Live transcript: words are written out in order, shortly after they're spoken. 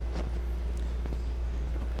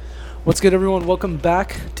What's good, everyone? Welcome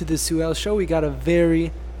back to the Suel Show. We got a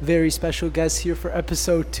very, very special guest here for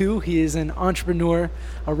episode 2. He is an entrepreneur,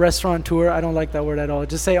 a restaurateur. I don't like that word at all.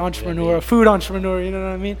 Just say entrepreneur, a food entrepreneur, you know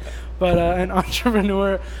what I mean? But an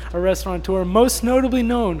entrepreneur, a restaurateur, most notably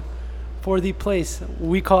known for the place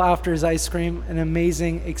we call After His Ice Cream, an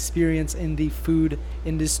amazing experience in the food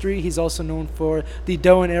industry. He's also known for the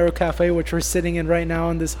Dough and Arrow Cafe, which we're sitting in right now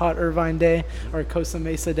on this hot Irvine day, or Costa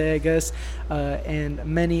Mesa day, I guess, and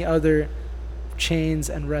many other chains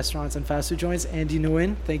and restaurants and fast food joints. Andy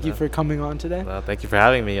Nguyen, thank you for coming on today. Thank you for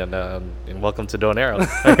having me, and welcome to Dough and Arrow.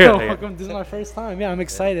 Welcome. This is my first time. Yeah, I'm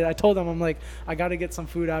excited. I told them, I'm like, I got to get some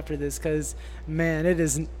food after this because,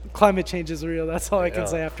 man, climate change is real. That's all I can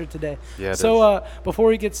say after today. Yeah, so before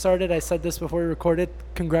we get started, I said this before we recorded,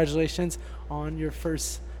 congratulations on your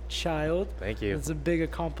first child. Thank you. It's a big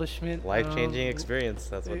accomplishment. Life-changing experience.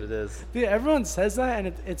 That's what it is. Dude, everyone says that,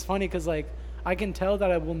 and it's funny because, like, I can tell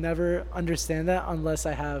that I will never understand that unless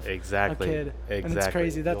I have a kid. Exactly. And it's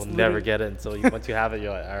crazy. You'll never get it until once you have it,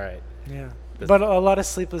 you're like, all right. Yeah. But a lot of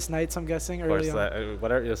sleepless nights, I'm guessing, early on.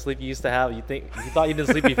 Whatever your sleep you used to have, you thought you didn't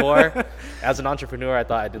sleep before. As an entrepreneur, I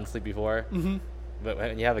thought I didn't sleep before. Mm-hmm. But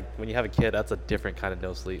when you have a kid, that's a different kind of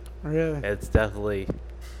no sleep. Really?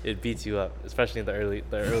 It beats you up, especially in the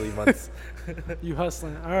early months. You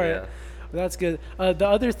hustling. All right. Yeah. Well, that's good. The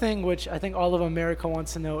other thing, which I think all of America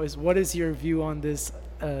wants to know, is what is your view on this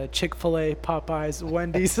Chick-fil-A, Popeyes,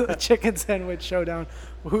 Wendy's chicken sandwich showdown?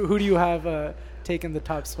 Who do you have taking the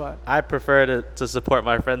top spot? I prefer to support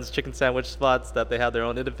my friends' chicken sandwich spots that they have their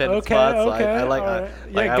own independent spots. Okay. I like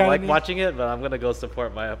right. watching it, but I'm gonna go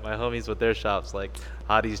support my homies with their shops like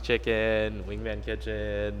Hottie's Chicken, Wingman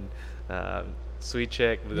Kitchen, Sweet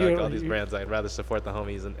Chick, like all these brands. I'd rather support the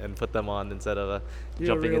homies and put them on instead of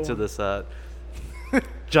jumping into this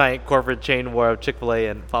giant corporate chain war of Chick-fil-A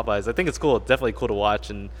and Popeyes. I think it's cool. It's definitely cool to watch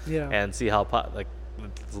and see how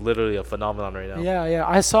it's literally a phenomenon right now. Yeah.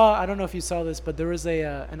 I don't know if you saw this, but there was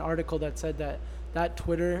an article that said that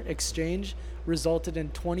Twitter exchange resulted in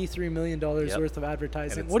 $23 million worth of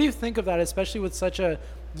advertising. What do you think of that, especially with such a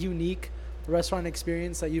unique restaurant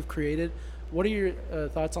experience that you've created? What are your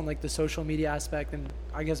thoughts on like the social media aspect and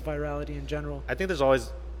I guess virality in general? I think there's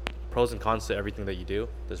always pros and cons to everything that you do.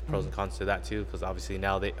 There's pros and cons to that too, because obviously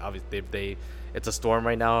now it's a storm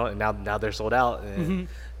right now, and now they're sold out, and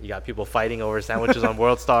you got people fighting over sandwiches on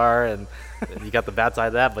World Star, and you got the bad side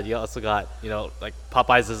of that, but you also got like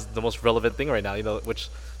Popeyes is the most relevant thing right now, which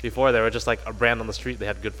before they were just like a brand on the street. They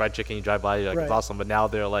had good fried chicken, you drive by, you're like, it's awesome, but now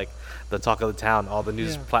they're like the talk of the town. All the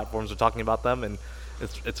news platforms are talking about them, and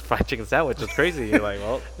it's fried chicken sandwich. It's crazy. You're like,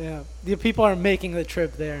 well, the people are making the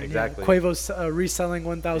trip there. Exactly. Quavo's reselling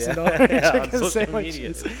 $1,000 chicken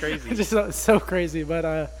sandwiches. It's crazy. It's just so crazy,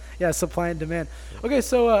 but supply and demand. Okay,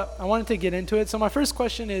 so I wanted to get into it. So my first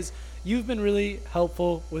question is, you've been really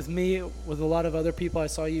helpful with me, with a lot of other people. I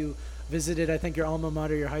saw you visited, I think, your alma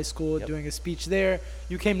mater, your high school, doing a speech there.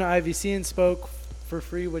 You came to IVC and spoke for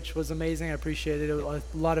free, which was amazing. I appreciated it. A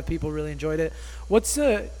lot of people really enjoyed it. What's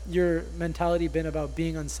your mentality been about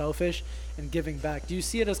being unselfish and giving back? Do you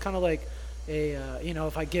see it as kind of like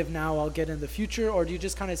if I give now, I'll get in the future, or do you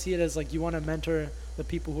just kind of see it as like you want to mentor the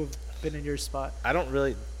people who have been in your spot? I don't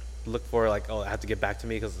really look for like, I have to get back to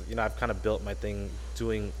me, because I've kind of built my thing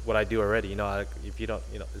doing what I do already. If you don't,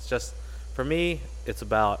 it's just, for me, it's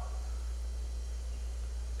about,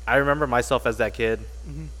 I remember myself as that kid,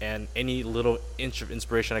 and any little inch of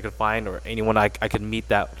inspiration I could find, or anyone I could meet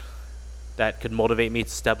that could motivate me to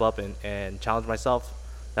step up and challenge myself.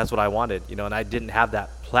 That's what I wanted, and I didn't have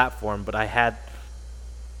that platform, but I had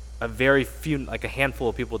a very few, like a handful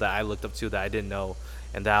of people that I looked up to that I didn't know,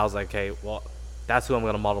 and that I was like, okay, well, that's who I'm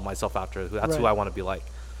going to model myself after. That's who I want to be like.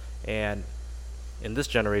 And in this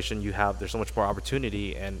generation, there's so much more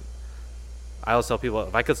opportunity, and I always tell people,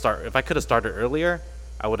 if I could have started earlier,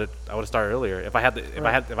 I would have started earlier. If I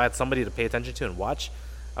had somebody to pay attention to and watch,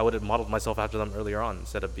 I would have modeled myself after them earlier on,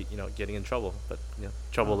 instead of getting in trouble. But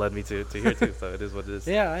trouble led me to here too. So it is what it is.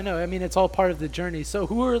 Yeah, I know. I mean, it's all part of the journey. So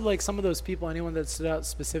who are like some of those people? Anyone that stood out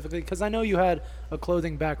specifically? Because I know you had a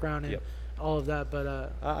clothing background and all of that.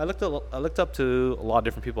 But I looked up to a lot of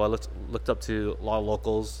different people. I looked up to a lot of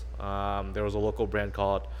locals. There was a local brand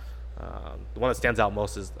called. The one that stands out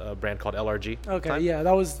most is a brand called LRG. Okay,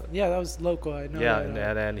 that was local. I know. Yeah, and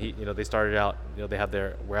then they started out. They have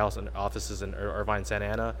their warehouse and offices in Irvine,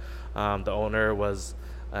 Santa Ana. The owner was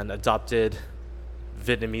an adopted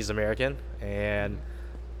Vietnamese American, and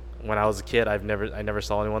when I was a kid, I never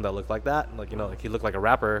saw anyone that looked like that. Like he looked like a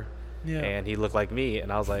rapper, and he looked like me,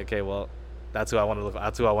 and I was like, okay, well, that's who I want to look.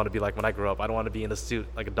 That's who I want to be like when I grow up. I don't want to be in a suit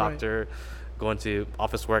like a doctor, going to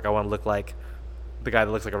office work. I want to look like the guy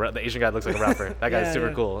that looks like the Asian guy that looks like a rapper. That guy's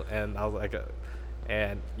super cool. And I was like,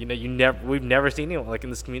 and we've never seen anyone like in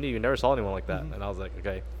this community. We never saw anyone like that. And I was like,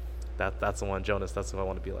 okay, that's the one, Jonas. That's who I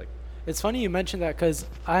want to be like. It's funny you mentioned that because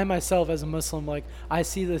I myself, as a Muslim, like I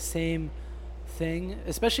see the same thing.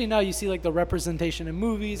 Especially now, you see like the representation in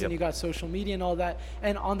movies, and you got social media and all that.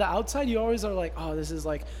 And on the outside, you always are like, oh, this is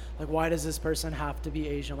like why does this person have to be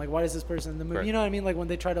Asian? Like, why does this person in the movie? Right. You know what I mean? Like when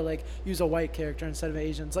they try to like use a white character instead of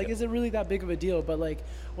Asian, it's like, is it really that big of a deal? But like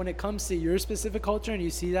when it comes to your specific culture and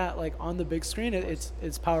you see that like on the big screen,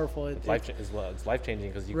 it's powerful. It's life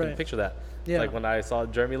changing because you can picture that. Yeah. Like when I saw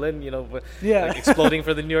Jeremy Lin, like exploding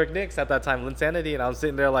for the New York Knicks at that time, Linsanity, and I was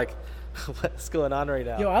sitting there like, what's going on right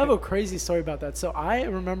now? Yo, I have a crazy story about that. So I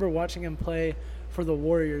remember watching him play for the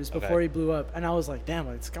Warriors before he blew up, and I was like, damn,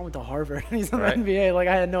 this guy went to Harvard and he's in the NBA. Like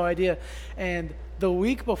I had no idea. And the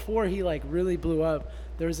week before he like really blew up,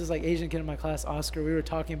 there was this like Asian kid in my class, Oscar. We were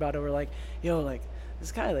talking about it. We're like, yo, like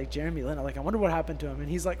this guy, like Jeremy Lin, like I wonder what happened to him. And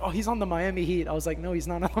he's like, oh, he's on the Miami Heat. I was like, no, he's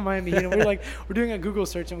not on the Miami Heat. And we're doing a Google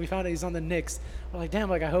search, and we found out he's on the Knicks. We're like, damn,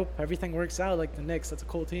 like I hope everything works out. Like the Knicks, that's a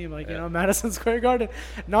cool team. Like Madison Square Garden.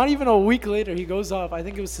 Not even a week later, he goes off. I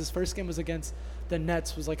think it was his first game was against the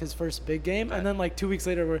Nets, was like his first big game, and then like 2 weeks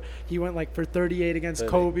later, where he went like for 38 against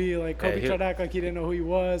Kobe. Like Kobe tried to act like he didn't know who he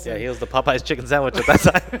was. Yeah, he was the Popeye's chicken sandwich at that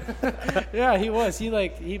time. Yeah, he was.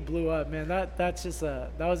 He blew up, man. That's just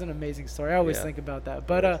that was an amazing story. I always think about that.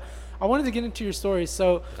 But I wanted to get into your story.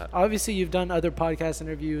 So obviously you've done other podcast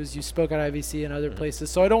interviews. You spoke at IVC and other places.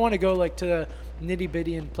 So I don't want to go like to the nitty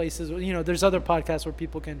bitty in places. There's other podcasts where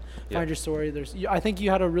people can find your story. I think you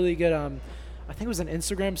had a really good I think it was an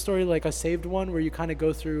Instagram story, like a saved one, where you kind of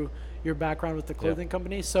go through your background with the clothing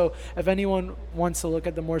company. So if anyone wants to look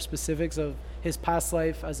at the more specifics of his past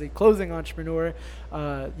life as a clothing entrepreneur,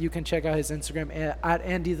 you can check out his Instagram at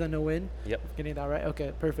Andy the Nguyen. Yep. Getting that right?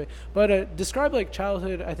 Okay, perfect. But describe like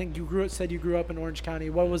childhood. I think you grew up in Orange County.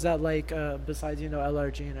 What was that like besides,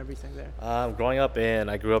 LRG and everything there? I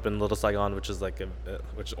grew up in Little Saigon, which is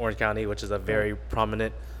which is Orange County, which is a very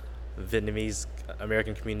prominent Vietnamese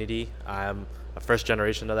American community. I'm a first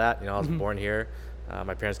generation of that. I was born here.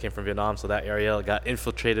 My parents came from Vietnam, so that area got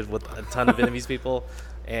infiltrated with a ton of Vietnamese people.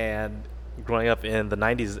 And growing up in the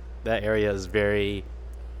 90s, that area was very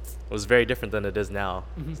different than it is now.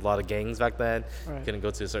 There's a lot of gangs back then. You couldn't go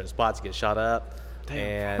to certain spots, you get shot up.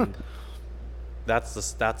 Damn. And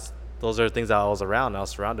those are things that I was around. I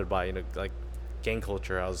was surrounded by, like gang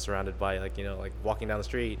culture. I was surrounded by like walking down the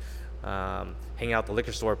street, hanging out at the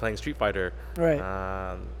liquor store, playing Street Fighter.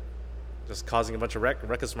 Just causing a bunch of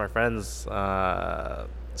ruckus for my friends.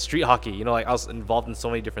 Street hockey, I was involved in so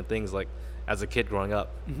many different things, like as a kid growing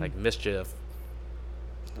up, like mischief,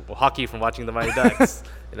 hockey from watching the Mighty Ducks,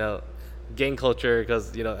 gang culture,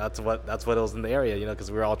 because that's what it was in the area, because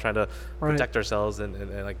we were all trying to protect ourselves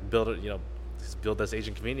and like build this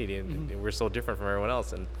Asian community, and we're so different from everyone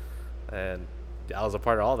else, and I was a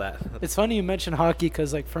part of all that. It's funny you mentioned hockey,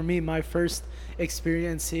 because like for me, my first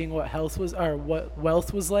experience seeing what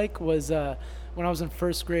wealth was like was when I was in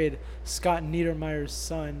first grade. Scott Niedermeyer's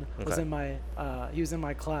son was in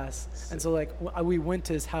my class, and so like we went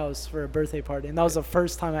to his house for a birthday party, and that was the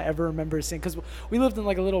first time I ever remember seeing, because we lived in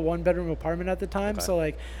like a little 1-bedroom apartment at the time, so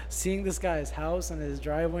like seeing this guy's house and his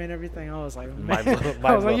driveway and everything, I was like, man,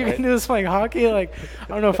 I was like, you can do this playing hockey? Like, I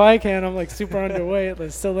don't know if I can. I'm like super underweight, I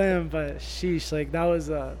still am, but sheesh, like that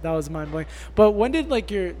was mind blowing. But when did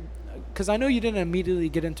like because I know you didn't immediately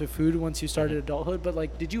get into food once you started adulthood, but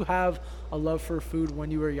like, did you have a love for food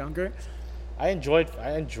when you were younger? I enjoy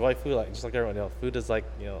food, like just like everyone. Food is like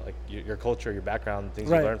like your culture, your background, things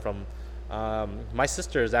you learn from. My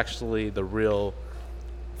sister is actually the real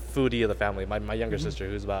foodie of the family. My younger sister,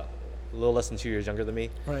 who's about a little less than 2 years younger than me,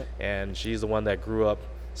 and she's the one that grew up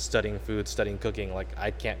studying food, studying cooking. Like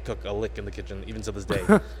I can't cook a lick in the kitchen even to this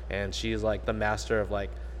day, and she's like the master of like.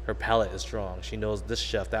 Her palate is strong. She knows this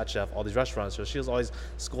chef, that chef, all these restaurants. So she was always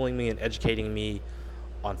schooling me and educating me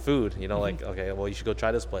on food. Like, okay, well, you should go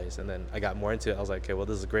try this place. And then I got more into it. I was like, okay, well,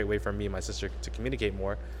 this is a great way for me and my sister to communicate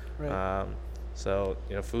more. So,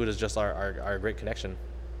 food is just our great connection.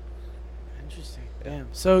 Interesting. Damn.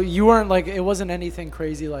 So you weren't like, it wasn't anything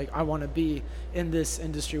crazy like, I want to be in this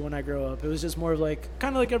industry when I grow up. It was just more of like,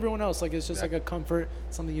 kind of like everyone else. Like, it's just like a comfort,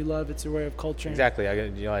 something you love. It's your way of culture. Exactly.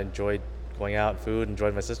 I enjoyed going out, food,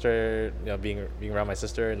 enjoyed my sister, being around my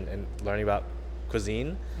sister and learning about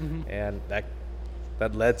cuisine, and that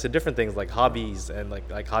led to different things like hobbies, and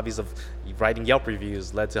like hobbies of writing Yelp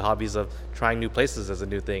reviews led to hobbies of trying new places as a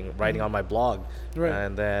new thing, writing on my blog,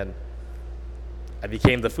 and then I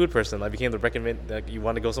became the food person. I became the recommend. Like, you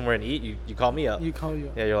want to go somewhere and eat, you call me up. You call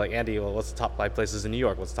you. Yeah, you're like, Andy, well, what's the top 5 places in New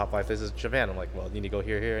York? What's the top 5 places in Japan? I'm like, well, you need to go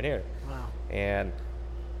here, here, and here. Wow. And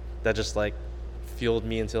that just like fueled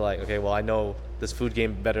me into like, okay, well, I know this food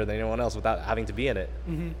game better than anyone else without having to be in it.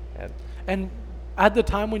 Mm-hmm. And at the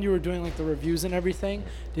time when you were doing like the reviews and everything,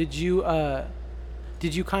 did you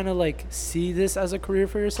kind of like see this as a career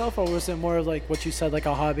for yourself, or was it more of like what you said, like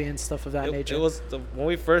a hobby and stuff of that nature? It was when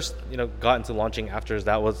we first, got into launching afters.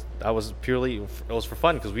 That was purely, it was for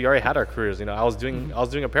fun because we already had our careers. I was doing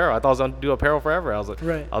apparel. I thought I was gonna do apparel forever. I was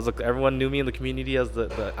like, everyone knew me in the community as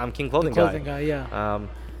the I'm King clothing guy. Clothing guy, yeah.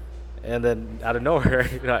 And then out of nowhere,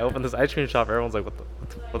 I opened this ice cream shop. Everyone's like, what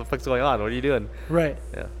the fuck's going on? What are you doing? Right.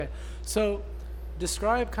 Yeah. Okay. So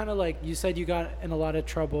describe kind of like, you said you got in a lot of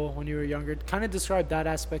trouble when you were younger. Kind of describe that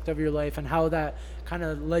aspect of your life and how that kind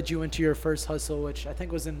of led you into your first hustle, which I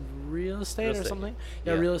think was in real estate or something.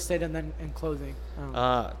 Yeah, real estate, and then in clothing.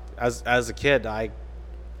 As a kid, I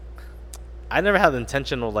never had the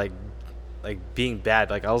intention of like being bad.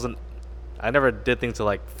 Like I never did things to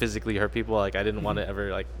like physically hurt people. Like I didn't want to ever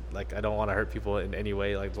like I don't want to hurt people in any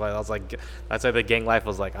way. Like I was like, that's why the gang life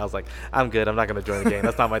was like, I was like, I'm good. I'm not gonna join the gang.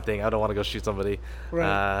 That's not my thing. I don't want to go shoot somebody.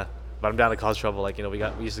 Right. But I'm down to cause trouble. Like we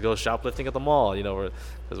used to go shoplifting at the mall.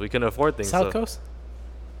 Because we couldn't afford things. South Coast.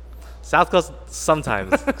 South Coast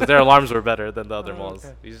sometimes because their alarms were better than the other malls.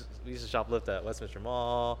 Okay. We used to shoplift at Westminster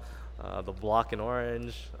Mall, the Block in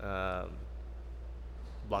Orange.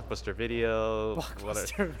 Blockbuster Video,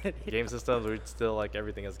 game systems. We'd steal like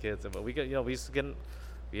everything as kids, but we used to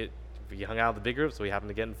we hung out in the big groups, so we happened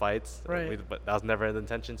to get in fights. Right. But that was never the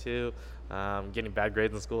intention to. Getting bad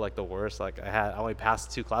grades in school, like the worst. Like I only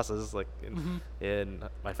passed 2 classes. Like in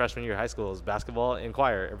my freshman year of high school, it was basketball and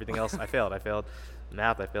choir. Everything else I failed. I failed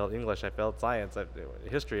math. I failed English. I failed science.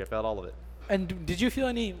 History. I failed all of it. And did you feel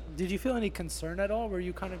any concern at all? Were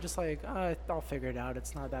you kind of just like, I'll figure it out.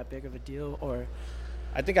 It's not that big of a deal, or?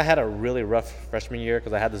 I think I had a really rough freshman year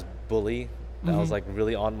because I had this bully that was like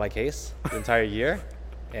really on my case the entire year,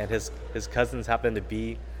 and his cousins happened to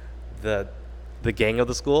be the gang of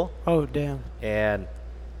the school. Oh damn! And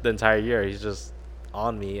the entire year he's just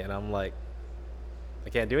on me, and I'm like, I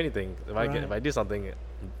can't do anything. If I do something,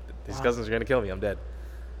 his cousins are gonna kill me. I'm dead.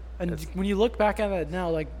 And when you look back at it now,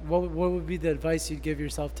 like what would be the advice you'd give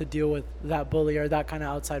yourself to deal with that bully or that kind of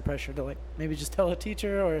outside pressure, to like maybe just tell a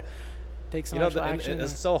teacher or take some actual action?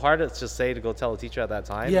 It's so hard to just say to go tell a teacher at that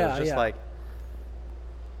time. Yeah, it's just like,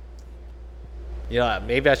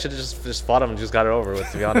 maybe I should have just fought him and just got it over with,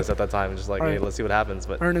 to be honest, at that time. Just like, hey, let's see what happens.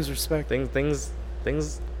 But earn his respect. Things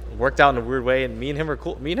worked out in a weird way, and me and him are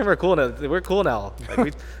cool. Now. We're cool now. Like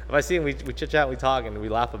if I see him, we chit chat, we talk, and we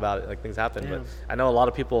laugh about it. Like things happen. Damn. But I know a lot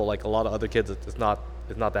of people, like a lot of other kids, it's not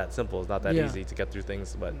that simple. It's not that easy to get through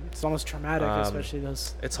things. But it's almost traumatic, especially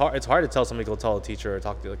those. It's hard to tell somebody to go tell a teacher or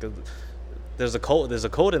talk to. Like, there's a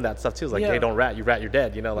code in that stuff too. It's like, hey, don't rat. You rat, you're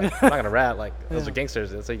dead. Like I'm not gonna rat. Like those are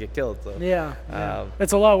gangsters. That's how you get killed. So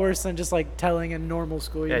it's a lot worse than just like telling in normal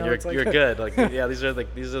school. You're good. Like these are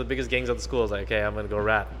the biggest gangs at the school. It's like, okay, I'm gonna go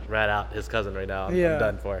rat out his cousin right now. I'm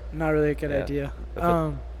done for. Not really a good idea.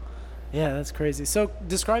 That's crazy. So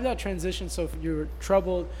describe that transition. So you were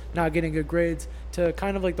troubled, not getting good grades, to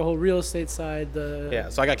kind of like the whole real estate side.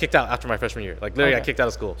 So I got kicked out after my freshman year. Like literally, got kicked out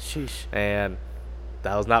of school. Sheesh. And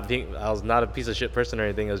I was not a piece of shit person or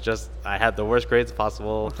anything. It was just I had the worst grades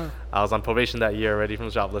possible. I was on probation that year already from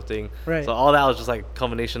shoplifting. Right. So all that was just like a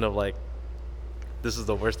culmination of like, this is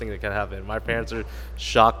the worst thing that can happen. My parents are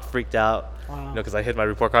shocked, freaked out. Wow. Because I hid my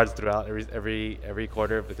report cards throughout every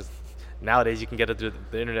quarter, because nowadays you can get it through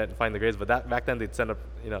the internet and find the grades, but back then they'd send a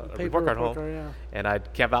report card home, and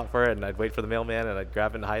I'd camp out for it, and I'd wait for the mailman, and I'd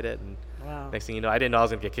grab it and hide it, and next thing you know, I didn't know I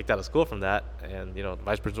was gonna get kicked out of school from that, and the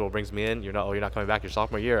vice principal brings me in. You're not coming back your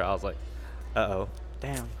sophomore year. I was like, uh-oh.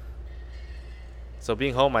 Damn. So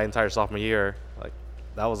being home my entire sophomore year, like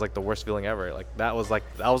that was like the worst feeling ever. Like that was like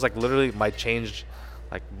literally my change,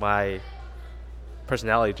 like my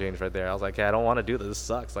personality changed right there. I was like, hey, I don't want to do this. This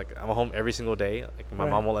sucks. Like I'm home every single day. Like my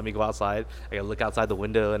mom won't let me go outside. I gotta look outside the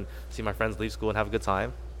window and see my friends leave school and have a good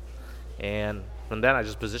time. And from then I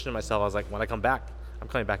just positioned myself. I was like, when I come back, I'm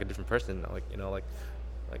coming back a different person. Like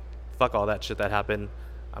fuck all that shit that happened.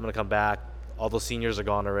 I'm gonna come back. All those seniors are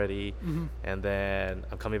gone already, and then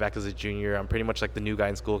I'm coming back as a junior. I'm pretty much like the new guy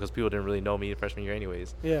in school because people didn't really know me freshman year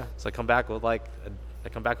anyways. Yeah. So I come back with I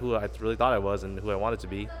come back who I really thought I was and who I wanted to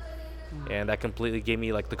be, and that completely gave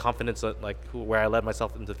me like the confidence that where I led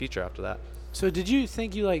myself into the future after that. So did you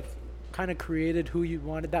think you kind of created who you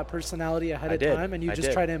wanted, that personality ahead of time, and you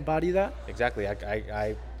just try to embody that? Exactly.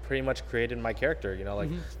 I pretty much created my character. You know, like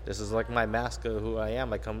this is like my mask of who I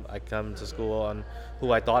am. I come to school on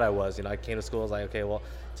who I thought I was. You know, I came to school, I was like, okay, well,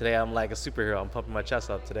 today I'm like a superhero. I'm pumping my chest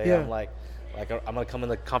up. Today I'm like I'm gonna come in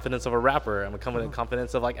the confidence of a rapper. I'm gonna come in the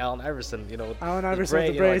confidence of like Allen Iverson. You know, Allen Iverson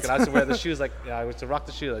with the braids. braids. And I used to wear the shoes like I used to rock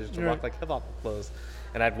the shoes. I used to rock like hip hop clothes,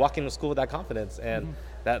 and I'd walk into school with that confidence, and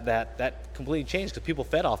that completely changed because people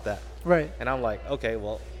fed off that. Right. And I'm like, okay,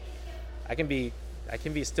 well, I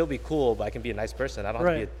can still be cool, but I can be a nice person. I don't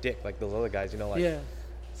have to be a dick like those other guys. You know, like. Yeah.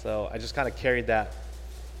 So I just kind of carried that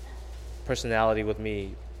personality with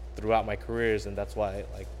me throughout my careers, and that's why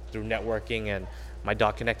like through networking and my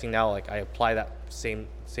dot connecting now, like I apply that same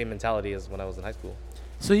mentality as when I was in high school.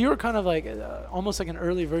 So you were kind of like almost like an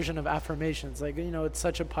early version of affirmations. Like, you know, it's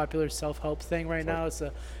such a popular self-help thing right now. It's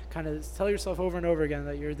to kind of tell yourself over and over again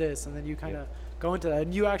that you're this, and then you kind of go into that.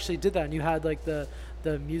 And you actually did that, and you had like the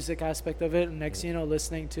music aspect of it. And next, you know,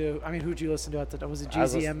 listening to, I mean, who'd you listen to at the time? Was it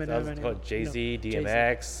Jay-Z, Eminem? I was Jay-Z,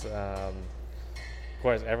 DMX. Of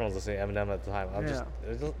course, everyone was listening to Eminem at the time.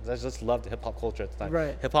 I just loved hip hop culture at the time.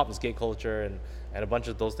 Right. Hip hop and skate culture and a bunch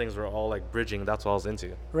of those things were all like bridging. That's what I was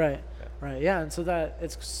into. Right. Yeah. Right. Yeah. And so that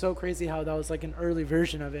it's so crazy how that was like an early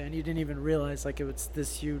version of it, and you didn't even realize like it was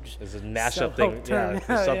this huge. It's a mashup thing. Yeah. It's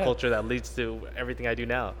a subculture that leads to everything I do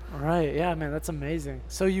now. Right. Yeah, man. That's amazing.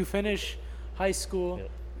 So you finish high school,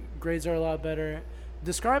 grades are a lot better.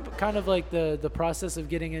 Describe kind of like the process of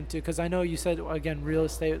getting into, because I know you said, again, real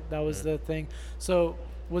estate, that was the thing. So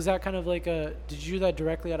was that kind of like did you do that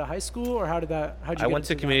directly out of high school, or how'd you I went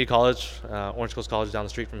to community college, Orange Coast College down the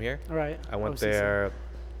street from here. Right. I went there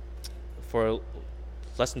for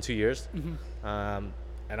less than 2 years. And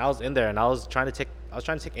I was in there and I was trying to take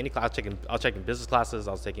any class. I was taking business classes.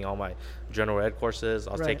 I was taking all my general ed courses.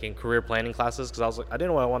 I was taking career planning classes because I didn't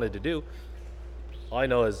know what I wanted to do. All I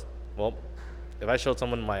know is, well, if I showed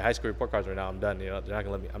someone my high school report cards right now, I'm done. You know, they're not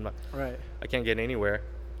gonna let me. I'm not. Right. I can't get anywhere.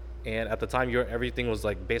 And at the time, everything was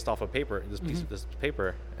like based off of paper. This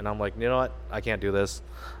paper, and I'm like, you know what? I can't do this.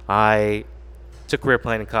 I took career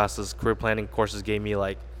planning classes. Career planning courses gave me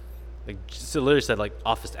like just literally said like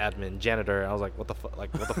office admin, janitor. And I was like, what the fuck?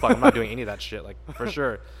 Like, what the fuck? I'm not doing any of that shit. Like, for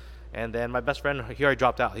sure. And then my best friend here, I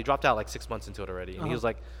dropped out. He dropped out like 6 months into it already, and he was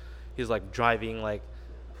like driving like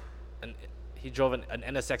he drove an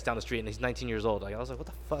NSX down the street, and he's 19 years old. Like, I was like, what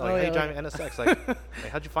the fuck? Like, how you driving an NSX? Like,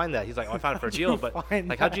 how'd you find that? He's like, I found it for a deal. But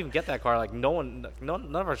like, how'd you even get that car? Like, none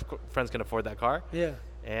of our friends can afford that car. Yeah.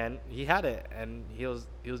 And he had it, and he was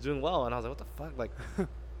doing well. And I was like, what the fuck? Like,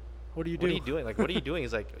 what are you doing? Like, what are you doing?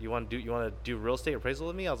 He's like, you want to do real estate appraisal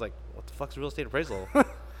with me? I was like, what the fuck's real estate appraisal?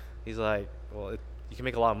 He's like, well, you can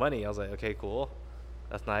make a lot of money. I was like, okay, cool.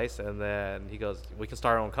 That's nice. And then he goes, we can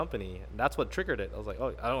start our own company. And that's what triggered it. I was like,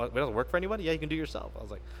 oh, we don't work for anybody? Yeah, you can do it yourself. I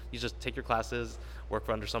was like, you just take your classes, work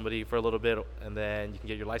for under somebody for a little bit, and then you can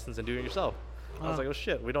get your license and do it yourself. I was like, oh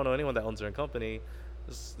shit, we don't know anyone that owns their own company.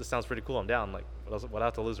 This sounds pretty cool. I'm down. Like, what I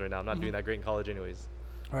have to lose right now? I'm not doing that great in college anyways.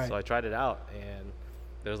 Right. So I tried it out, and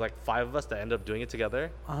there was like 5 of us that ended up doing it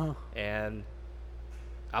together. And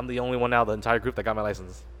I'm the only one now, the entire group, that got my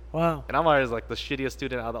license. Wow. And I'm always like the shittiest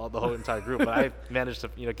student out of the whole entire group, but I managed to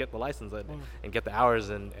get the license and get the hours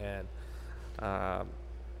and I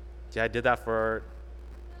did that for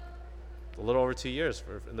a little over 2 years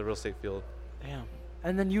in the real estate field. Damn.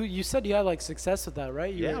 And then you said you had like success with that,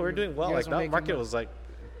 right? We were doing well. Like that market was like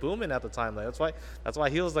booming at the time. Like that's why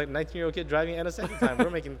he was like 19-year-old kid driving NSX at the time.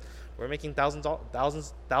 we're making thousands on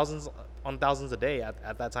thousands a day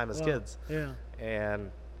at that time as kids. Yeah.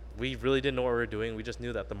 And we really didn't know what we were doing. We just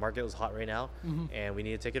knew that the market was hot right now, and we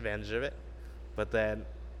needed to take advantage of it. But then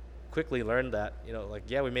quickly learned that,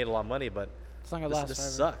 we made a lot of money, but it's not gonna last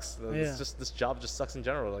this forever. sucks. This job just sucks in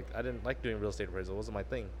general. Like, I didn't like doing real estate appraisal. It wasn't my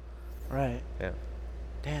thing. Right. Yeah.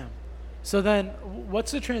 Damn. So then,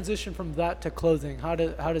 what's the transition from that to clothing? How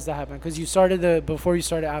does that happen? Because you started before you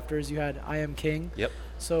started Afters, you had I Am King. Yep.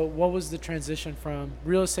 So what was the transition from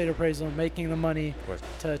real estate appraisal, making the money,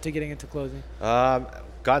 to getting into clothing?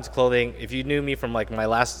 Got into clothing. If you knew me from like my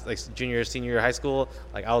last junior, senior year of high school,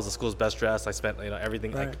 like I was the school's best dressed. I spent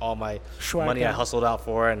everything, like all my money I hustled out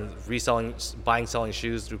for, and reselling, buying, selling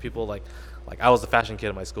shoes through people. Like I was the fashion kid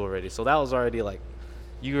in my school already. So that was already like,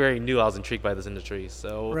 you already knew I was intrigued by this industry.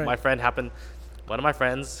 So one of my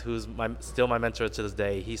friends, who's still my mentor to this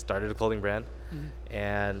day, he started a clothing brand,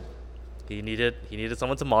 and he needed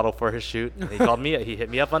someone to model for his shoot. And he called me. He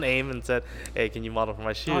hit me up on AIM and said, "Hey, can you model for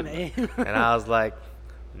my shoot?" On AIM. And I was like,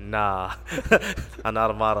 "Nah, I'm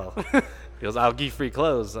not a model." He goes, "I'll give you free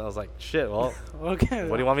clothes." I was like, "Shit, well, okay.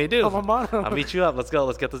 What do you want me to do?" I'm a model. I'll meet you up. Let's go.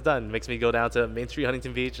 Let's get this done. Makes me go down to Main Street,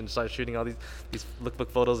 Huntington Beach, and start shooting all these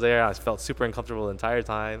lookbook photos there. I felt super uncomfortable the entire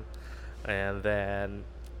time, and then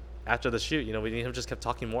after the shoot, you know, we him just kept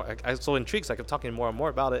talking more. I was so intrigued, so I kept talking more and more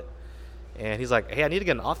about it. And he's like, "Hey, I need to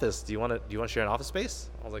get an office. Do you want to share an office space?"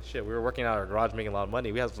 I was like, "Shit, we were working out our garage, making a lot of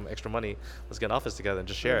money. We have some extra money. Let's get an office together and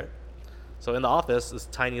just share it." So in the office, this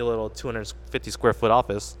tiny little 250 square foot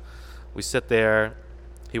office, we sit there.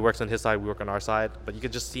 He works on his side, we work on our side. But you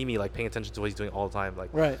could just see me like paying attention to what he's doing all the time.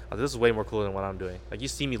 Like, this is way more cool than what I'm doing. Like, you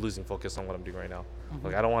see me losing focus on what I'm doing right now.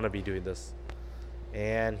 Like, I don't want to be doing this.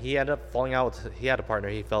 And he ended up falling out. He had a partner.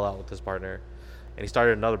 He fell out with his partner, and he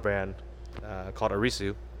started another brand called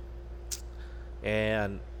Arisu.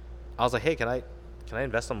 And I was like, "Hey, can I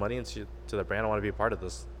invest some money into the brand? I want to be a part of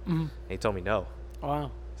this." And he told me no. Wow.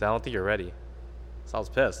 He said, "I don't think you're ready." So I was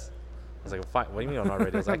pissed. I was like, "Fine. What do you mean I'm not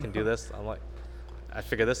ready?" I was like, "I can do this." I'm like, "I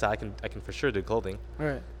figured this out. I can for sure do clothing."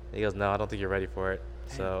 Right. And he goes, "No, I don't think you're ready for it."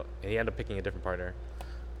 Damn. So and he ended up picking a different partner.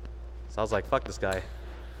 So I was like, "Fuck this guy.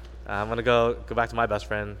 I'm gonna go back to my best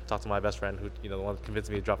friend, talk to my best friend who, you know, the one that convinced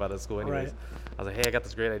me to drop out of school anyways." Right. I was like, "Hey, I got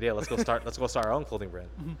this great idea. Let's go start our own clothing brand.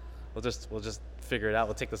 We'll just figure it out.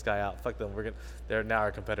 We'll take this guy out. Fuck them. They're now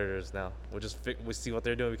our competitors now. We see what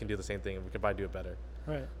they're doing. We can do the same thing, and we can probably do it better."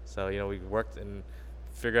 Right. So, you know, we worked and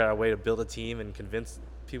figured out a way to build a team and convince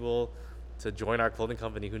people to join our clothing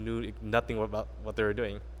company who knew nothing about what they were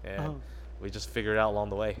doing, and we just figured it out along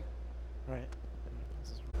the way. Right.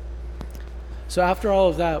 So after all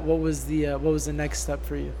of that, what was the next step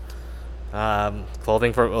for you?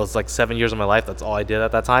 Clothing it was like 7 years of my life. That's all I did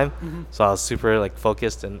at that time. So I was super like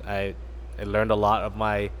focused, and I learned a lot of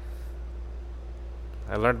I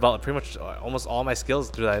learned about pretty much almost all my skills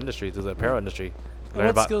through that industry, through the apparel industry.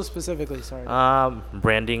 What skills specifically? Sorry.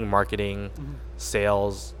 Branding, marketing,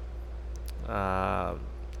 sales,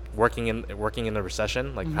 working in a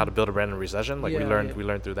recession, like how to build a brand in a recession. Like we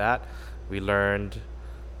learned through that. We learned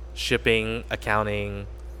shipping, accounting,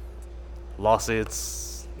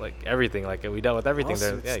 lawsuits, like everything. Like we dealt with everything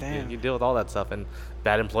there. Yeah, you deal with all that stuff, and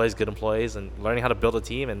bad employees, good employees, and learning how to build a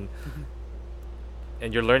team. And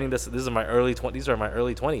you're learning this. These are my early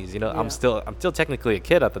 20s. You know, I'm still technically a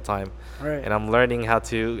kid at the time, right. And I'm learning I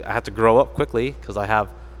have to grow up quickly because I have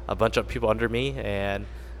a bunch of people under me, and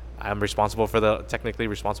I'm technically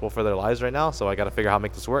responsible for their lives right now. So I got to figure out how to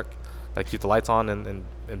make this work, like keep the lights on and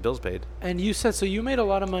bills paid. And you said, so you made a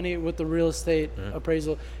lot of money with the real estate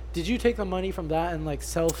appraisal. Did you take the money from that and like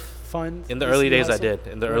self-fund? In the early days, I did.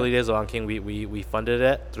 In the early days of On King, we funded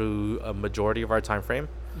it through a majority of our time frame.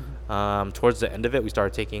 Towards the end of it, we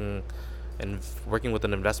started taking and working with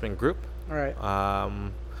an investment group. All right.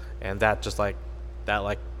 And that just like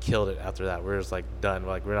killed it after that. We're just like done.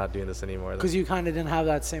 We're not doing this anymore. Because you kind of didn't have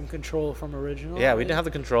that same control from original. Yeah, we didn't have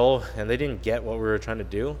the control, and they didn't get what we were trying to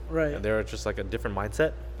do. Right. And they were just like a different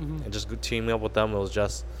mindset. And just teaming up with them, it was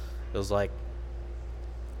just like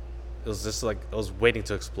I was waiting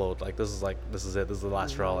to explode. Like this is it. This is the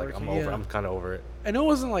last straw. Like I'm over. I'm kind of over it. And it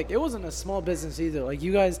wasn't a small business either. Like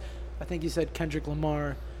you guys, I think you said Kendrick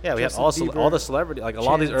Lamar. Yeah, we had all the celebrities, like a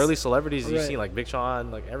lot of these early celebrities you've seen, like Big Sean,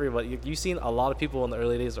 like everybody. You've seen a lot of people in the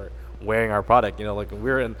early days are wearing our product. You know, like we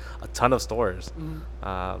were in a ton of stores.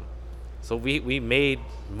 So we made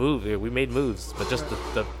moves, but just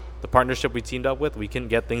the partnership we teamed up with, we can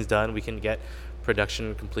get things done. We can get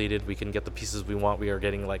production completed. We can get the pieces we want. We are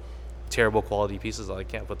getting like terrible quality pieces. I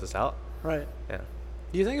can't put this out. Right. Yeah.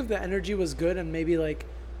 Do you think if the energy was good and maybe like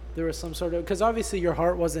there was some sort of, because obviously your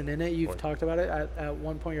heart wasn't in it, you've talked about it at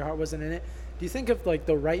one point, your heart wasn't in it. Do you think if like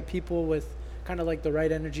the right people with kind of like the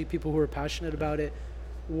right energy, people who were passionate about it,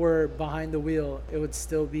 were behind the wheel, it would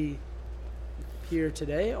still be here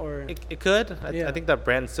today? Or it could. I think that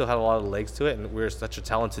brand still had a lot of legs to it, and we're such a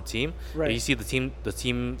talented team. Right. And you see the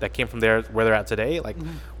team that came from there where they're at today. Like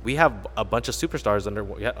we have a bunch of superstars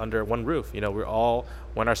under one roof. You know, we all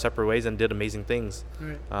went our separate ways and did amazing things.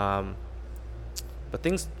 Right. But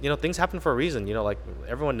things happen for a reason. You know, like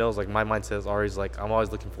everyone knows, like my mindset is always like I'm always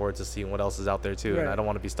looking forward to seeing what else is out there too, and I don't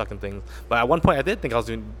want to be stuck in things. But at one point, I did think I was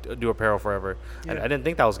going to do apparel forever. I didn't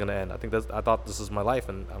think that was going to end. I thought this is my life,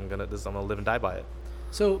 and I'm gonna live and die by it.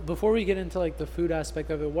 So before we get into like the food aspect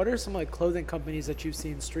of it, what are some like clothing companies that you've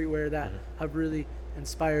seen streetwear that have really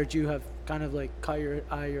inspired you, have kind of like caught your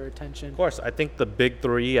eye, your attention? Of course, I think the big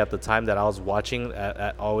three at the time that I was watching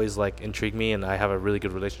at always like intrigued me, and I have a really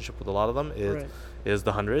good relationship with a lot of them is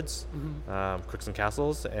the Hundreds, Crooks and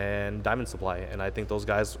Castles, and Diamond Supply. And I think those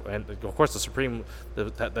guys, and of course the Supreme,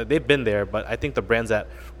 they've been there, but I think the brands that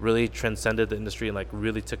really transcended the industry and like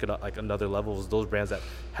really took it up like another level was those brands that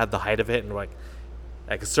had the height of it, and like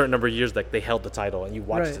a certain number of years, like they held the title, and you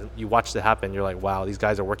watched it happen. You're like, wow, these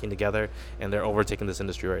guys are working together, and they're overtaking this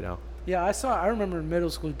industry right now. Yeah, I remember in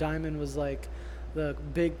middle school, Diamond was like the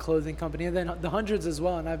big clothing company, and then the hundreds as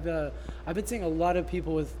well. And I've been seeing a lot of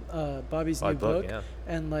people with Bobby's new book, yeah.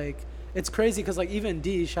 and like it's crazy because like even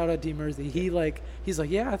D, shout out D Mersey, he's like,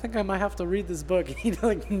 yeah, I think I might have to read this book. He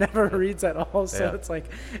like never reads at all, so Yeah. it's like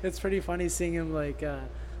it's pretty funny seeing him like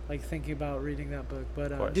thinking about reading that book.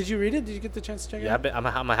 But did you read it? Did you get the chance to check it out? Yeah,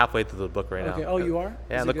 I'm halfway through the book right now. Okay. Oh, you are?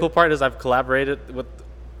 Yeah, Is and it the cool good? part is I've collaborated with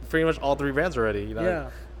pretty much all 3 bands already. You know, Yeah.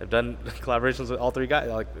 I've done collaborations with all 3 guys,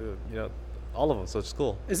 like all of them. So it's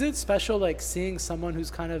cool. Is it special like seeing someone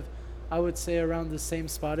who's kind of, I would say, around the same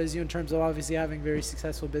spot as you in terms of obviously having very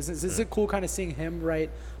successful business? Is it cool kind of seeing him write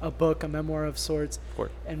a book, a memoir of sorts, Of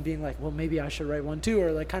course. and being like, well, maybe I should write one too,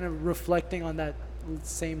 or like kind of reflecting on that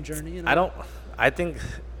same journey? You know? I think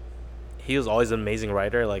he was always an amazing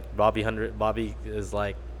writer. Like Bobby is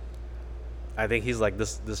like, I think he's like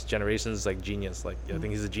this generation's like genius. Like I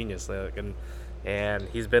think he's a genius. Like, and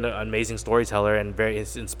he's been an amazing storyteller and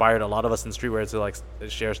he's inspired a lot of us in streetwear to like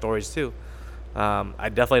share stories too. I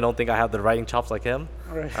definitely don't think I have the writing chops like him.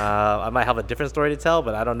 Right. I might have a different story to tell,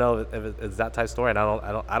 but I don't know if it's that type of story, and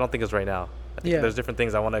I don't think it's right now. I think there's different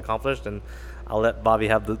things I want to accomplish, and I'll let Bobby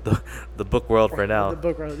have the book world for now. The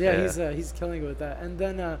book world. Yeah. He's killing it with that. And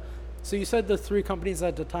then, so you said the 3 companies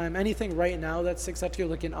at the time. Anything right now that sticks out to you,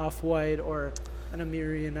 like an Off-White or an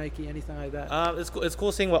Amiri, a Nike, anything like that? It's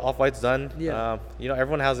cool seeing what Off-White's done. Yeah.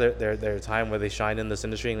 Everyone has their time where they shine in this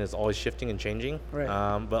industry, and it's always shifting and changing. Right.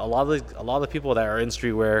 But a lot of the people that are in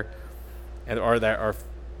streetwear and that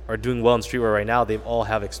are doing well in streetwear right now, they've all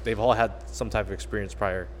had some type of experience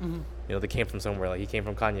prior. Mm-hmm. They came from somewhere. Like he came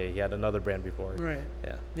from Kanye. He had another brand before. Right.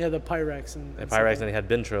 Yeah. Yeah, the Pyrex and Pyrex, and he had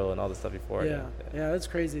Bintro and all this stuff before. Yeah, that's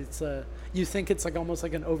crazy. It's you think it's like almost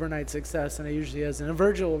like an overnight success, and it usually isn't. And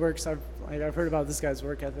Virgil works. I've heard about this guy's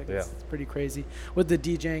work ethic. It's pretty crazy with the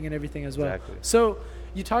DJing and everything as well. Exactly. So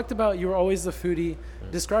you talked about you were always the foodie.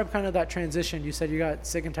 Describe kind of that transition. You said you got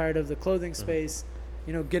sick and tired of the clothing space,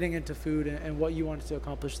 getting into food and what you wanted to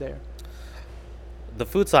accomplish there. The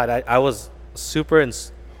food side, I was super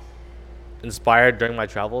inspired during my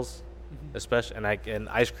travels, especially, and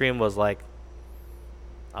ice cream was like,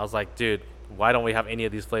 I was like, dude, why don't we have any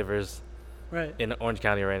of these flavors Right. in Orange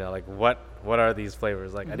County right now? Like, what are these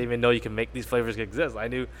flavors? Like, I didn't even know you can make these flavors exist. I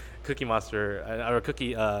knew Cookie Monster or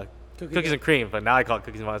cookies and cream, but now I call it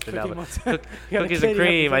Cookies Monster now. But cookies and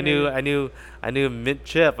cream. I knew mint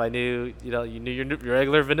chip. I knew you knew your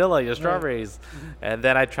regular vanilla, your strawberries, and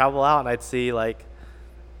then I'd travel out and I'd see like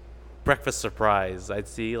breakfast surprise. I'd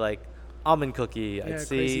see like almond cookie. I'd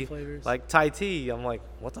see like Thai tea. I'm like,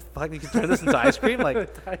 what the fuck? You can turn this into ice cream? Like,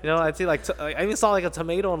 I'd see like I even saw like a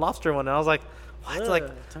tomato and lobster one, and I was like,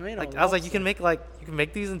 what? Tomato. I was like, you can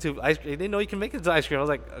make these into ice cream. I didn't know you can make it into ice cream. I was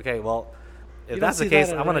like, okay, well, if that's the case,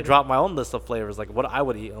 I'm gonna drop my own list of flavors, like what I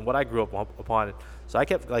would eat and what I grew up upon. So I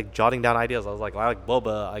kept like jotting down ideas. I was like, I like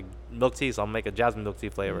boba, I like milk tea, so I'll make a jasmine milk tea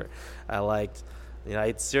flavor. I liked. I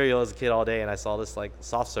ate cereal as a kid all day, and I saw this like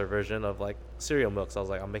soft serve version of like cereal milk. So I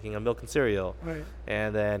was like, I'm making a milk and cereal. Right.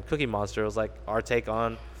 And then Cookie Monster was like our take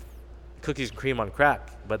on cookies and cream on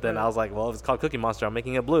crack. But then I was like, well, if it's called Cookie Monster, I'm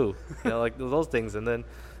making it blue. Like those things. And then,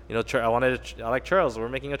 I like churros. We're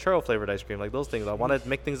making a churro flavored ice cream. Like those things. I wanted to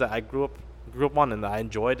make things that I grew up on and that I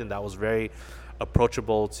enjoyed, and that was very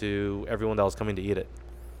approachable to everyone that was coming to eat it.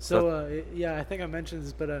 So I think I mentioned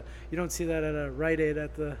this, but you don't see that at a Rite Aid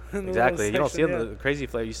at the exactly. You don't see the crazy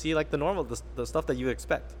flavor. You see like the normal, the stuff that you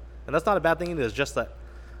expect, and that's not a bad thing. It's just that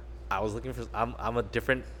I was looking for. I'm a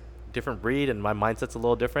different breed, and my mindset's a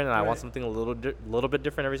little different, and I want something a little bit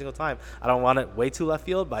different every single time. I don't want it way too left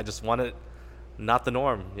field, but I just want it not the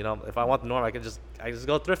norm. If I want the norm, I just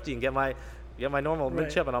go thrifty and get my normal mint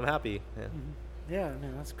chip, and I'm happy. Yeah. Mm-hmm. Yeah,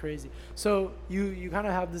 man, that's crazy. So you kind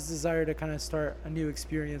of have this desire to kind of start a new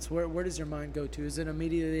experience. Where does your mind go to? Is it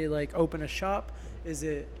immediately like open a shop? Is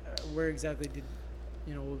it where exactly did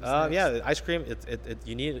what was next? Ice cream.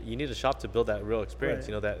 You need a shop to build that real experience.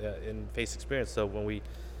 That in-face experience. So when we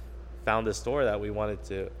found this store that we wanted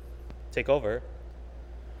to take over,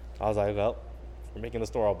 I was like, well, we're making the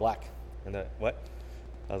store all black. And what?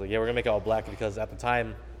 I was like, yeah, we're gonna make it all black because at the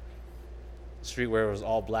time, streetwear was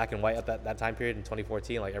all black and white at that time period in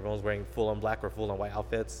 2014. Like everyone was wearing full on black or full on white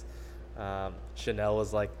outfits.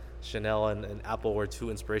 Chanel and Apple were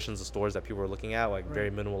 2 inspirations of stores that people were looking at, like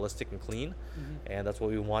very minimalistic and clean. And that's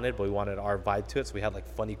what we wanted, but we wanted our vibe to it. So we had like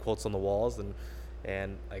funny quotes on the walls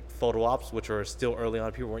and like photo ops, which were still early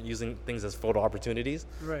on. People weren't using things as photo opportunities,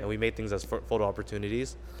 and we made things as photo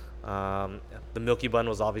opportunities. The Milky Bun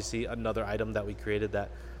was obviously another item that we created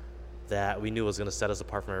that we knew was going to set us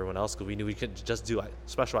apart from everyone else, because we knew we could just do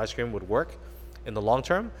special ice cream would work in the long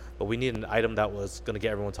term, but we needed an item that was going to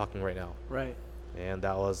get everyone talking right now. Right. And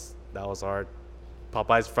that was our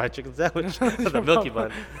Popeye's fried chicken sandwich, the Milky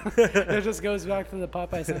Bun. It just goes back to the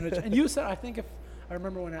Popeye sandwich. And you said, I think if I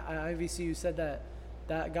remember when at IVC, you said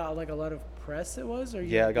that got like a lot of press. It was, or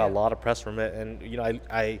I got a lot of press from it, and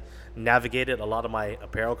I navigated a lot of my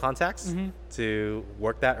apparel contacts to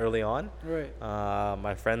work that early on. Right.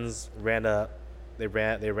 My friends run a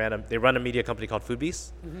media company called Food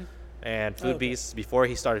Beast, and Food Beast, before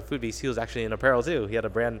he started Food Beast, he was actually in apparel too. He had a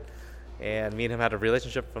brand, and me and him had a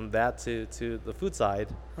relationship from that to the food side.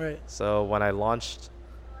 Right. So when I launched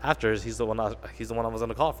Afters, he's the one I was on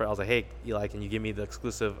the call for. I was like, hey, Eli, can you give me the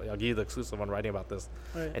exclusive? I'll give you the exclusive on writing about this.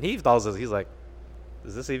 Right. And he thought he's like,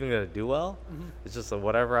 is this even gonna do well? It's just a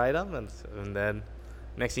whatever item, and then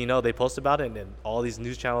next thing you know, they post about it, and all these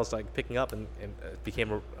news channels started picking up, and it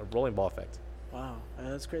became a rolling ball effect. Wow,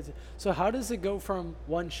 that's crazy. So how does it go from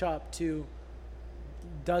one shop to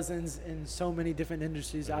dozens in so many different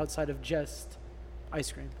industries outside of just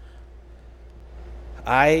ice cream?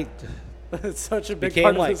 It's such a big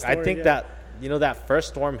part of the story. I think that that first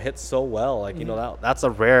storm hit so well. Like that's a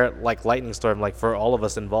rare like lightning storm. Like for all of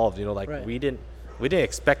us involved. Right. we didn't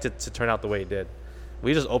expect it to turn out the way it did.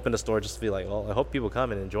 We just opened the store just to be like, well, I hope people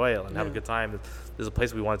come and enjoy it and have a good time. There's a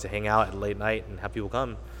place we wanted to hang out at late night and have people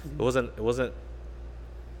come. It wasn't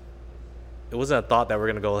a thought that we're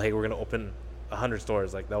gonna go, hey, we're gonna open 100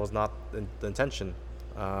 stores. Like that was not the intention.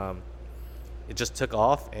 It just took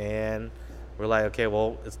off, and we're like, okay,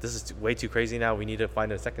 well, this is way too crazy now. We need to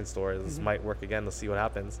find a second store. This might work again. Let's see what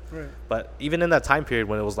happens. Right. But even in that time period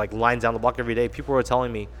when it was like lines down the block every day, people were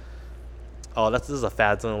telling me, oh, this is a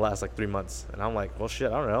fad. It's going to last like 3 months. And I'm like, well,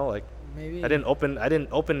 shit, I don't know. Like, maybe. I didn't open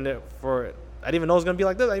it for, I didn't even know it was going to be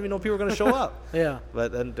like this. I didn't even know people were going to show up. Yeah.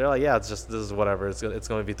 But then they're like, yeah, this is whatever. It's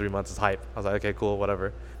going to be 3 months. It's hype. I was like, okay, cool,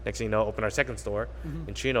 whatever. Next thing you know, open our second store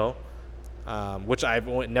in Chino, which I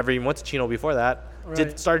never even went to Chino before that.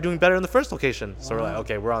 Right. Started doing better in the first location. So we're like,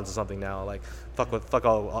 okay, we're on to something now. Like, fuck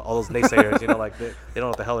all those naysayers. Like they don't know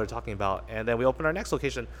what the hell they're talking about. And then we opened our next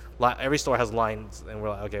location. Every store has lines, and we're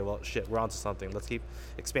like, okay, well, shit, we're on to something. Let's keep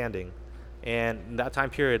expanding. And in that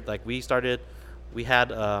time period, like we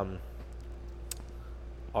had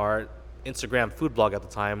our Instagram food blog at the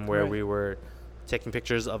time where we were taking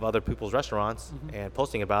pictures of other people's restaurants and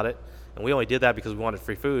posting about it. And we only did that because we wanted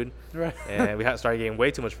free food. Right. And we started getting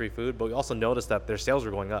way too much free food, but we also noticed that their sales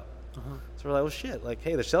were going up. So we're like, well, shit, like,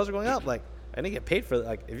 hey, their sales are going up. Like, I need to get paid for that.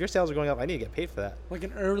 Like, if your sales are going up, I need to get paid for that. Like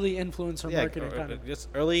an early influencer marketing kind of. Just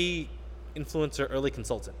early influencer, early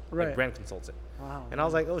consultant. Right. Like brand consultant. Wow. And I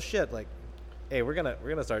was like, oh, shit, like, hey, we're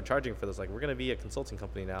gonna start charging for this. Like, we're going to be a consulting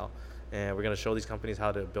company now, and we're going to show these companies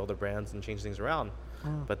how to build their brands and change things around.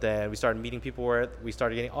 But then we started meeting people where we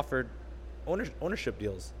started getting offered ownership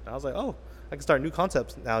deals. And I was like, oh, I can start new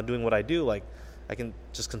concepts now doing what I do. Like, I can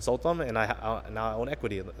just consult them, and now I own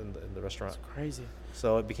equity in the restaurant. That's crazy.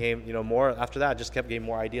 So it became, more after that. I just kept getting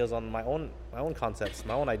more ideas on my own concepts,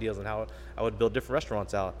 my own ideas on how I would build different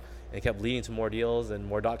restaurants out. And it kept leading to more deals and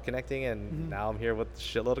more dot connecting, and now I'm here with a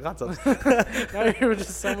shitload of concepts. Now you're here with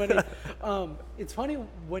just so many. It's funny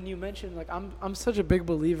when you mention, like, I'm such a big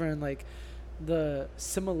believer in, like, the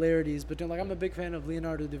similarities between, like, I'm a big fan of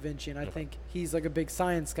Leonardo da Vinci, and I think he's like a big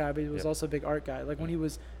science guy, but he was also a big art guy. Like when he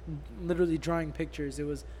was literally drawing pictures, it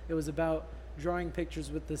was about drawing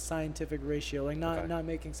pictures with the scientific ratio, like not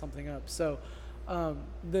making something up. So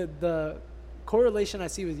the correlation I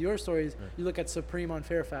see with your stories, you look at Supreme on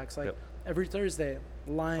Fairfax, like every Thursday,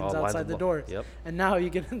 lines outside the doors. And now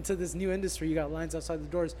you get into this new industry, you got lines outside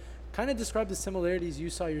the doors. Kind of describe the similarities you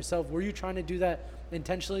saw yourself. Were you trying to do that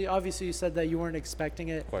intentionally? Obviously, you said that you weren't expecting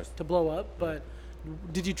it to blow up, but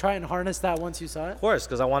did you try and harness that once you saw it? Of course,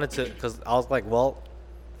 because I wanted to. Because I was like, well,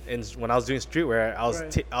 when I was doing streetwear,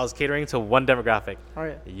 I was catering to one demographic,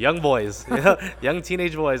 young boys, young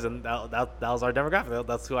teenage boys, and that was our demographic.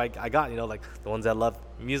 That's who I got. Like the ones that love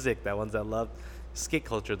music, the ones that love skate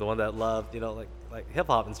culture, the one that loved like hip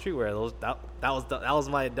hop and streetwear. That was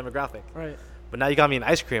my demographic. Right. But now you got me in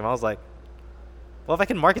ice cream. I was like, well, if I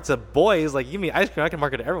can market to boys, like, you give me ice cream, I can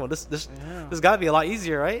market to everyone. This got to be a lot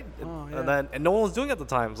easier, right? And no one was doing it at the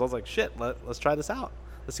time. So I was like, shit, let's try this out.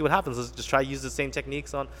 Let's see what happens. Let's just try to use the same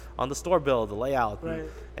techniques on the store build, the layout,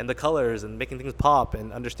 and the colors, and making things pop,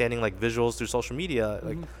 and understanding, like, visuals through social media.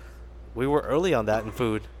 Like, we were early on that in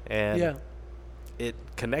food, and it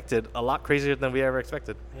connected a lot crazier than we ever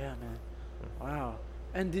expected. Yeah, man. Wow.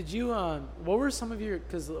 And did you, what were some of your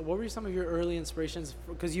early inspirations?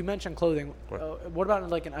 Because you mentioned clothing. What about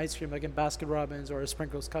like an ice cream, like in Baskin Robbins or a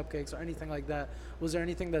Sprinkles Cupcakes or anything like that? Was there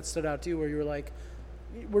anything that stood out to you where you were like,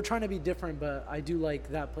 we're trying to be different, but I do like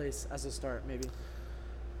that place as a start, maybe?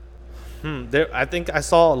 I think I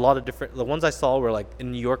saw a lot of different. The ones I saw were like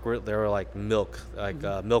in New York, where they were like milk, like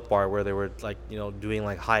milk bar, where they were like doing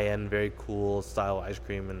like high end, very cool style ice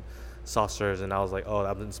cream and soft serves, and I was like, oh,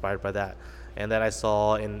 I'm inspired by that. And then I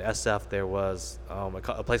saw in SF there was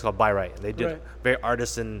a place called Buy Right. They did very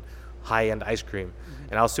artisan, high end ice cream,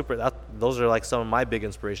 and I was those are like some of my big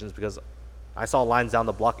inspirations because I saw lines down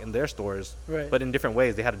the block in their stores, but in different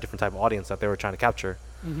ways. They had a different type of audience that they were trying to capture,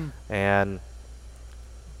 and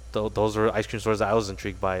those were ice cream stores that I was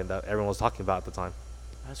intrigued by and that everyone was talking about at the time.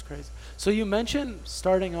 That's crazy. So you mentioned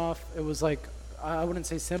starting off, it was like, I wouldn't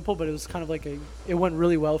say simple, but it was kind of like it went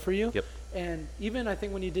really well for you. Yep. And even I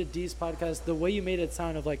think when you did Dee's podcast, the way you made it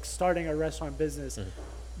sound of like starting a restaurant business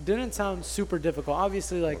didn't sound super difficult.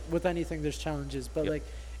 Obviously, like with anything, there's challenges, but like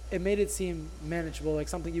it made it seem manageable, like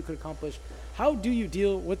something you could accomplish. How do you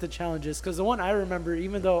deal with the challenges? Because the one I remember,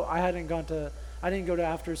 even though I didn't go to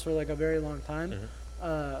afters for like a very long time.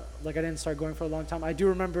 Like I didn't start going for a long time. I do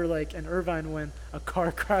remember like in Irvine when a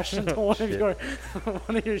car crashed into one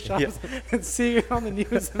of your shops and seeing it on the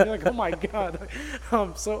news and be like, oh my god.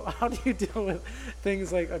 So how do you deal with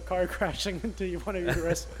things like a car crashing into one of your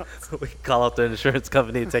restaurants? We call up the insurance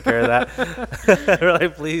company to take care of that. We're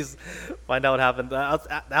like, please find out what happened.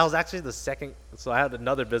 That was actually the second. So I had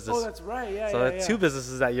another business. Oh, that's right. Yeah. So I had two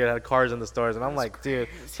businesses that year that had cars in the stores, and I'm like, dude.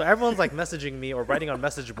 So everyone's like messaging me or writing on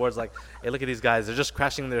message boards like, hey, look at these guys. They're just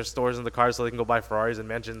crashing their stores in the cars so they can go buy Ferraris and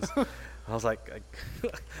mansions. I was like,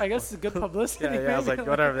 I guess it's good publicity. Yeah. I was like,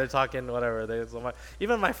 whatever. They're talking, whatever.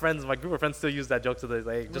 Even my friends, my group of friends, still use that joke to this.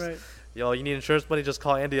 Like, just you need insurance money, just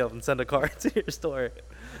call Andy up and send a car to your store.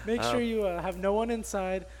 Make sure you have no one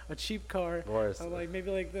inside, a cheap car. Of course. Like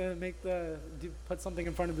maybe like put something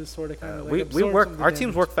in front of the store to kind of like we work. Our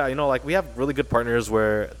teams work fast. Like we have really good partners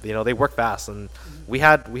where they work fast, and we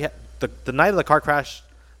had the night of the car crash.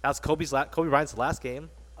 That was Kobe Bryant's last game.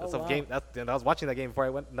 That's game. And I was watching that game before I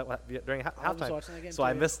went during halftime. So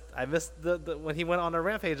I missed the when he went on a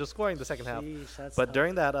rampage of scoring the second half. But tough.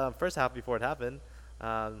 During that first half before it happened,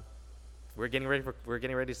 we're getting ready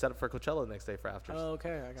to set up for Coachella the next day for afters. Oh,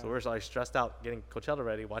 okay. So we're like stressed out getting Coachella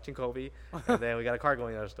ready, watching Kobe, and then we got a car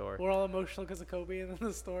going in our store. We're all emotional because of Kobe and in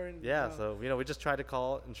the store. And, so we just try to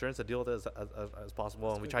call insurance to deal with it as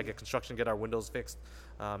possible, and we try to get construction, get our windows fixed,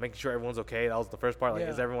 making sure everyone's okay. That was the first part. Like,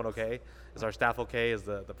 is everyone okay? Is our staff okay? Is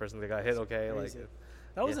the person that got hit okay? Like.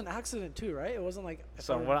 That was an accident too, right? It wasn't like.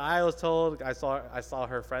 So when I was told, I saw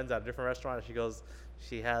her friends at a different restaurant, and she goes,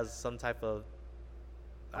 she has some type of.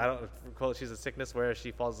 I don't quote. She's a sickness where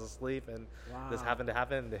she falls asleep, and this happened to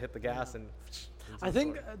happen. They hit the gas, and I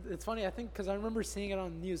think it's funny. I think because I remember seeing it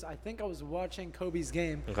on the news. I think I was watching Kobe's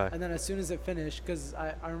game, and then as soon as it finished, because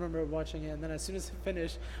I remember watching it, and then as soon as it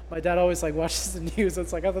finished, my dad always like watches the news.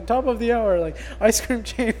 It's like at the top of the hour, like ice cream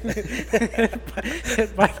chain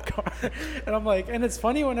hit by the car, and I'm like, and it's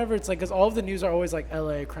funny whenever it's like because all of the news are always like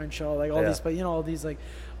L.A. Crenshaw, like all these, but all these like.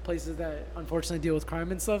 Places that unfortunately deal with crime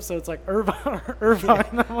and stuff, so it's like Irvine.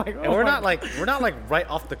 And I'm like, and we're not like right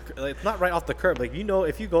off the, it's not right off the curb. Like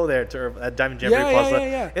if you go there to at Diamond Jamboree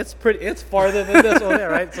Plaza, it's farther than this over there,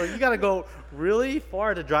 right? So you got to go really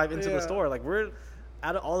far to drive into the store. Like we're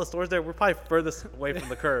out of all the stores there, we're probably furthest away from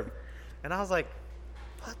the curb. And I was like,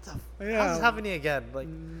 what the? How's this happening again? Like,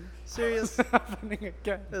 serious? Happening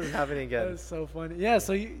again. This is happening again. That's so funny. Yeah.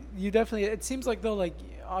 So you definitely. It seems like though, like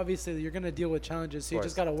obviously you're gonna deal with challenges, so you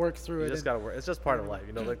just gotta work through it. You just gotta work. It's just part of life,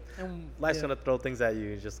 like life's gonna throw things at you.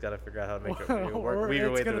 You just gotta figure out how to make it work. Weave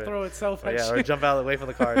your way through it. It's gonna throw itself at you. Or jump out away from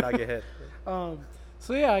the car and not get hit.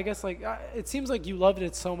 So yeah, I guess like it seems like you loved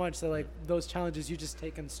it so much that like those challenges you just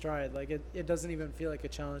take in stride. Like it doesn't even feel like a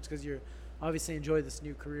challenge because you're obviously enjoy this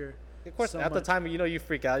new career. Of course, at the time, you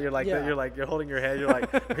freak out. You're like, you're holding your head. You're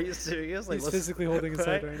like, are you serious? Like, he's physically holding his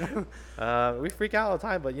head right now. We freak out all the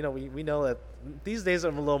time, but we know that these days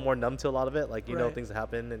I'm a little more numb to a lot of it. Like things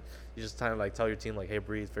happen, and you just kind of like tell your team like, hey,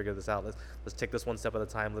 breathe, figure this out. Let's take this one step at a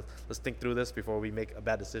time. Let's think through this before we make a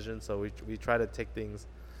bad decision. So we try to take things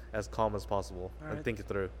as calm as possible and think it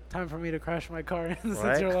through. Time for me to crash my car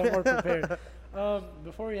since you're a lot more prepared.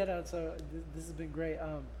 Before we head out, so this has been great.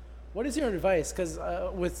 What is your advice? Because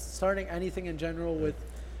with starting anything in general, with,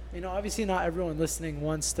 obviously not everyone listening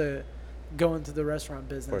wants to go into the restaurant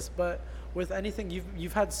business, but with anything,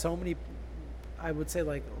 you've had so many, I would say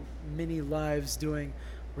like mini lives doing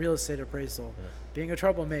real estate appraisal, being a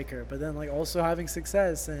troublemaker, but then like also having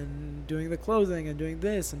success and doing the clothing and doing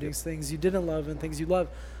this and doing things you didn't love and things you love.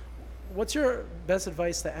 What's your best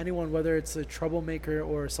advice to anyone, whether it's a troublemaker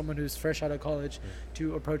or someone who's fresh out of college,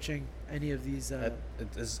 to approaching any of these?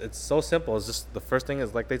 It's so simple. It's just the first thing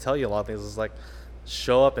is like they tell you a lot of things. Is like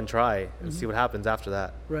show up and try and see what happens after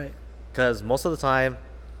that. Right. Because most of the time,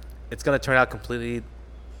 it's gonna turn out completely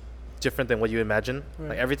different than what you imagine. Right.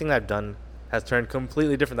 Like everything that I've done has turned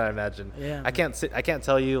completely different than I imagined. Yeah, I can't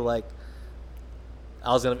tell you like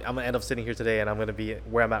I'm gonna end up sitting here today and I'm gonna be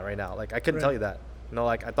where I'm at right now. Like I couldn't tell you that. You know,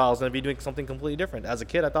 like I thought I was gonna be doing something completely different. As a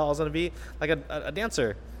kid, I thought I was gonna be like a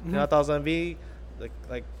dancer. You know, I thought I was gonna be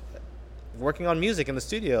like working on music in the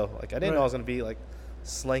studio. Like I didn't know I was gonna be like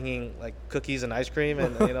slinging like cookies and ice cream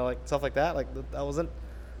and you know like stuff like that. Like that wasn't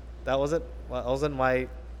my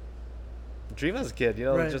dream as a kid. You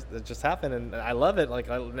know, it just happened and I love it. Like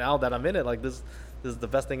now that I'm in it, like this is the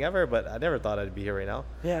best thing ever. But I never thought I'd be here right now.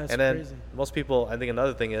 Yeah, it's and then crazy. most people, I think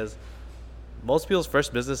another thing is most people's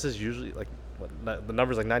first businesses usually like the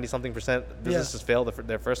numbers like 90-something% businesses fail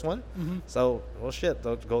their first one. So well shit,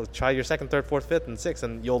 go try your second, third, fourth, fifth, and sixth,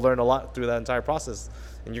 and you'll learn a lot through that entire process.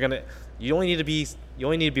 And you only need to be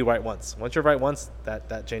right once. Once you're right once,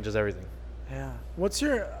 that changes everything. Yeah.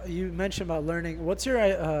 You mentioned about learning. What's your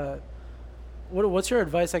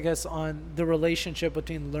advice, I guess, on the relationship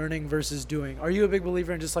between learning versus doing? Are you a big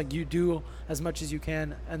believer in just like you do as much as you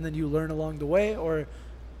can and then you learn along the way, or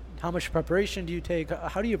how much preparation do you take?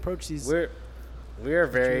 How do you approach these? We're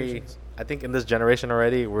very, I think in this generation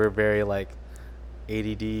already, we're very like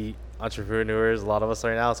ADD entrepreneurs, a lot of us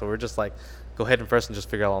right now. So we're just like, go ahead and first and just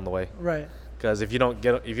figure it out along the way. Right. Because if you don't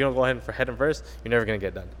go ahead and head and first, you're never going to get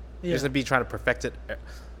it done. Yeah. You're just going to be trying to perfect it.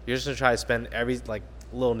 You're just going to try to spend every like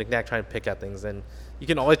little knick-knack trying to pick at things. And you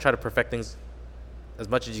can always try to perfect things as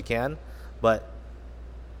much as you can, but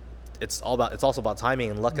it's also about timing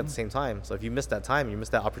and luck at the same time. So if you miss that time, you miss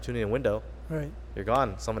that opportunity and window, you're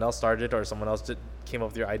gone. Someone else started or someone else came up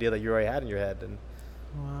with your idea that you already had in your head, and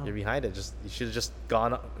you're behind it. You should have just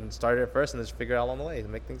gone up and started it first and just figure it out along the way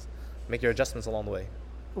and make your adjustments along the way.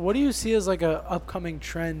 What do you see as like a upcoming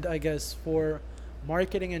trend, I guess, for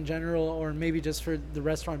marketing in general, or maybe just for the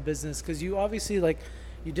restaurant business? Because you obviously like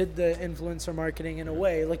you did the influencer marketing in a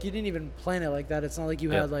way, like you didn't even plan it like that. It's not like you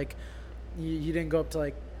had like you didn't go up to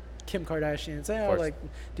like Kim Kardashian and say, oh, like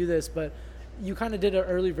do this, but you kind of did an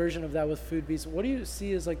early version of that with Food Beast. What do you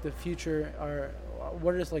see as like the future, or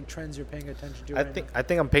what are like trends you're paying attention to? I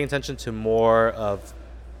think I'm paying attention to more of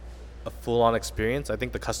a full-on experience. I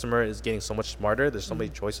think the customer is getting so much smarter. There's so many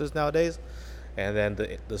choices nowadays, and then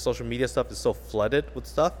the social media stuff is so flooded with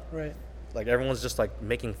stuff. Right. Like everyone's just like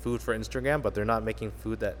making food for Instagram, but they're not making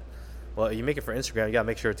food that. Well, you make it for Instagram, you gotta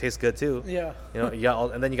make sure it tastes good too. Yeah. You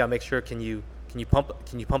know, and then you gotta make sure can you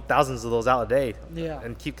pump thousands of those out a day? Yeah.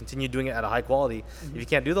 And continue doing it at a high quality. If you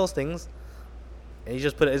can't do those things, and you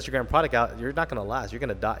just put an Instagram product out, you're not gonna last. You're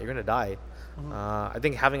gonna die. I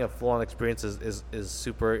think having a full-on experience is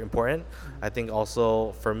super important. I think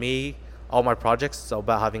also for me, all my projects is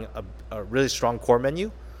about having a really strong core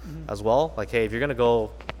menu as well. Like, hey, if you're gonna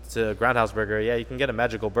go to Groundhouse Burger, you can get a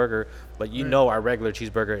magical burger, but our regular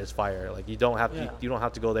cheeseburger is fire. Like you don't have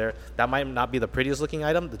to go there. That might not be the prettiest looking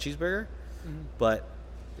item, the cheeseburger, but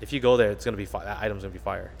if you go there, it's gonna be that item's gonna be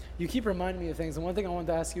fire. You keep reminding me of things, and one thing I wanted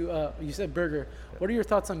to ask you, you said burger. What are your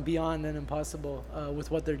thoughts on Beyond and Impossible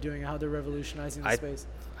with what they're doing and how they're revolutionizing the space?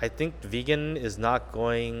 I think vegan is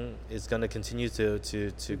gonna continue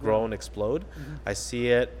to grow and explode. I see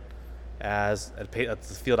it as a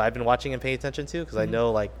field I've been watching and paying attention to, because I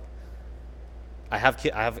know like I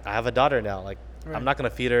have a daughter now. Like I'm not gonna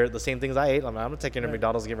feed her the same things I ate. I'm gonna take her to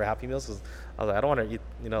McDonald's and give her Happy Meals, because I was like, I don't want her to eat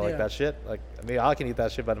like that shit. Like maybe I can eat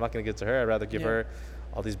that shit, but I'm not gonna give it to her. I'd rather give her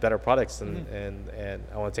all these better products, and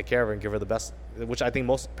I want to take care of her and give her the best, which I think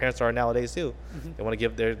most parents are nowadays too. They want to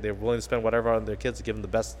they're willing to spend whatever on their kids to give them the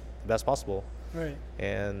best possible. Right.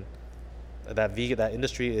 And that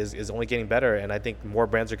industry is only getting better, and I think more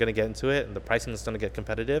brands are going to get into it, and the pricing is going to get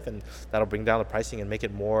competitive, and that'll bring down the pricing and make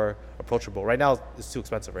it more approachable. Right now, it's too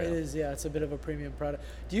expensive. It is, it's a bit of a premium product.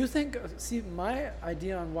 Do you think? See, my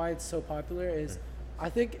idea on why it's so popular is, I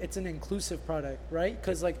think it's an inclusive product, right?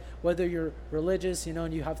 Because like whether you're religious,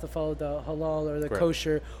 and you have to follow the halal or the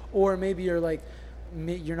kosher, or maybe you're like,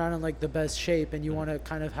 you're not in like the best shape and you want to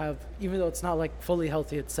kind of have, even though it's not like fully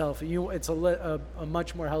healthy itself, it's a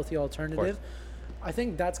much more healthy alternative. I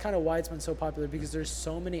think that's kind of why it's been so popular, because there's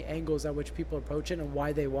so many angles at which people approach it and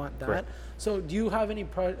why they want that. Correct. So do you have any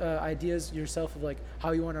ideas yourself of like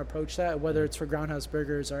how you want to approach that, whether it's for Groundhouse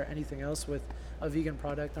Burgers or anything else with a vegan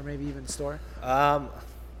product, or maybe even store?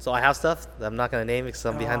 So I have stuff that I'm not going to name because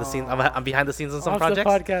I'm behind the scenes. I'm behind the scenes on some projects.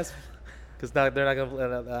 Off the podcast. Because they're not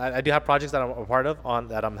gonna. I do have projects that I'm a part of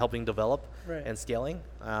that I'm helping develop and scaling,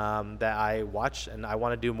 that I watch, and I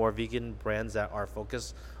want to do more vegan brands that are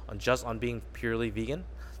focused on being purely vegan,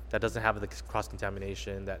 that doesn't have the cross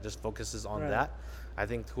contamination, that just focuses on that. I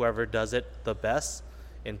think whoever does it the best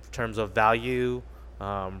in terms of value,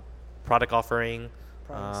 product offering,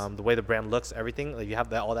 price. the way the brand looks, everything. Like you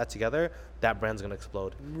have all that together, that brand's gonna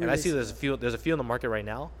explode. Really and I see see there's a few in the market right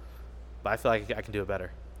now, but I feel like I can do it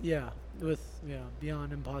better. Yeah, with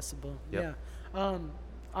Beyond Impossible. Yep. Yeah.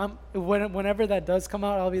 Whenever that does come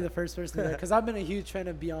out, I'll be the first person to, because I've been a huge fan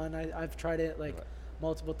of Beyond. I've tried it like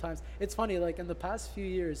multiple times. It's funny, like in the past few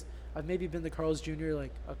years, I've maybe been to Carl's Jr.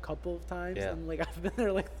 like a couple of times, and like I've been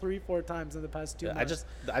there like 3-4 times in the past 2 months.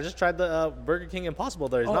 I just tried the Burger King Impossible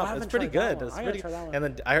there. It's pretty good. It's pretty. And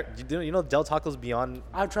then Del Taco's Beyond.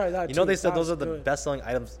 I've tried that. They said those are the best selling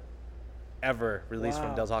items ever released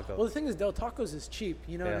from Del Taco. Well, the thing is, Del Taco's is cheap.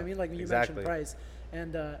 You know what I mean? Like you mentioned price.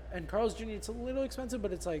 And Carl's Jr. It's a little expensive,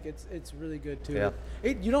 but it's like it's really good too. Yeah.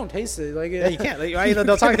 You don't taste it, like you can't. Like,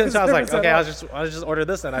 Del Taco. I was like, okay, I'll just order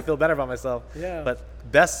this and I feel better about myself. Yeah. But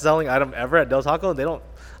best selling item ever at Del Taco, they don't.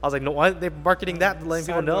 I was like, no, why are they marketing that, letting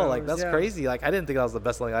people know? Like that's crazy. Like I didn't think that was the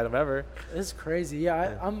best selling item ever. It's crazy.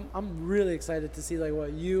 Yeah. I'm really excited to see like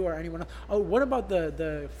what you or anyone else. Oh, what about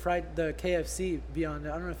the KFC Beyond?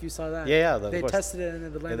 I don't know if you saw that. Yeah. They tested it in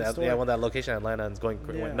the Atlanta store. Yeah, that location in Atlanta and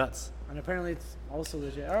went nuts. And apparently it's also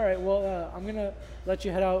legit. All right, well, I'm going to let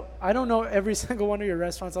you head out. I don't know every single one of your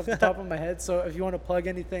restaurants off the top of my head, so if you want to plug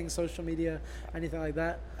anything, social media, anything like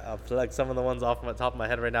that. I'll plug some of the ones off the top of my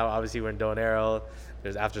head right now. Obviously, we're in Donero.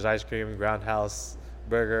 There's After's Ice Cream, Groundhouse,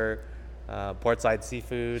 Burger, Portside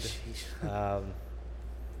Seafood,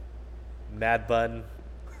 Mad Bun,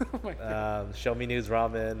 Show Me News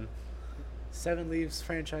Ramen. 7 Leaves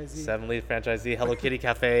franchisee. Hello Kitty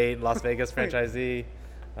Cafe, Las Vegas franchisee.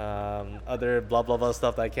 Other blah blah blah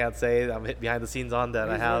stuff that I can't say. I'm behind the scenes on that.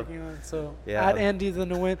 He's I have. So at Andy the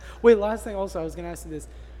Nguyen. Wait, last thing also I was gonna ask you this.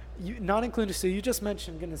 You not including, so you just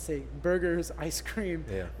mentioned, gonna say burgers, ice cream,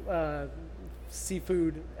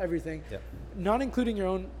 seafood, everything. Yeah. Not including your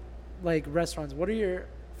own like restaurants. What are your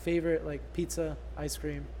favorite like pizza, ice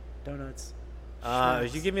cream, donuts?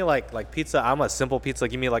 If you give me like pizza, I'm a simple pizza.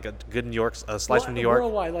 Give me like a good New York, a slice from New York.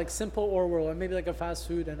 Worldwide, like simple or worldwide, maybe like a fast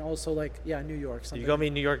food, and also like New York. Something. You go to me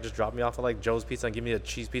in New York, just drop me off at like Joe's Pizza and give me a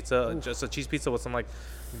cheese pizza, just a cheese pizza with some like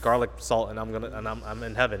garlic salt, and I'm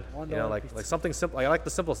in heaven. Like something simple. Like, I like the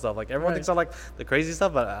simple stuff. Like everyone thinks I like the crazy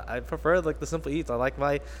stuff, but I prefer like the simple eats. I like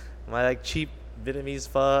my like cheap Vietnamese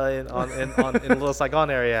pho in Little Saigon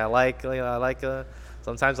area.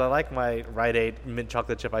 Sometimes I like my Rite Aid mint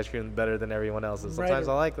chocolate chip ice cream better than everyone else's. Sometimes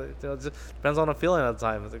I like it. It just depends on the feeling at the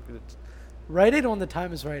time. Rite Aid when the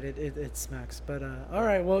time is right, it smacks. But all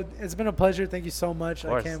right, well, it's been a pleasure. Thank you so much.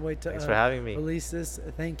 I can't wait to Thanks for having me. Release this.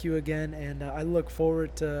 Thank you again, and I look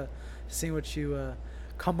forward to seeing what you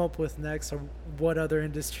come up with next, or what other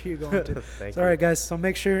industry you're going to. All right, guys. So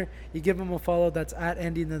make sure you give him a follow. That's at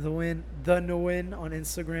Andy the Nguyen on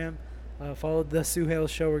Instagram. Follow the Suhail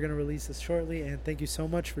Show. We're going to release this shortly. And thank you so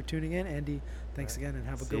much for tuning in. Andy, thanks again, and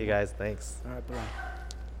have a good one. See you guys. Thanks. All right, bye.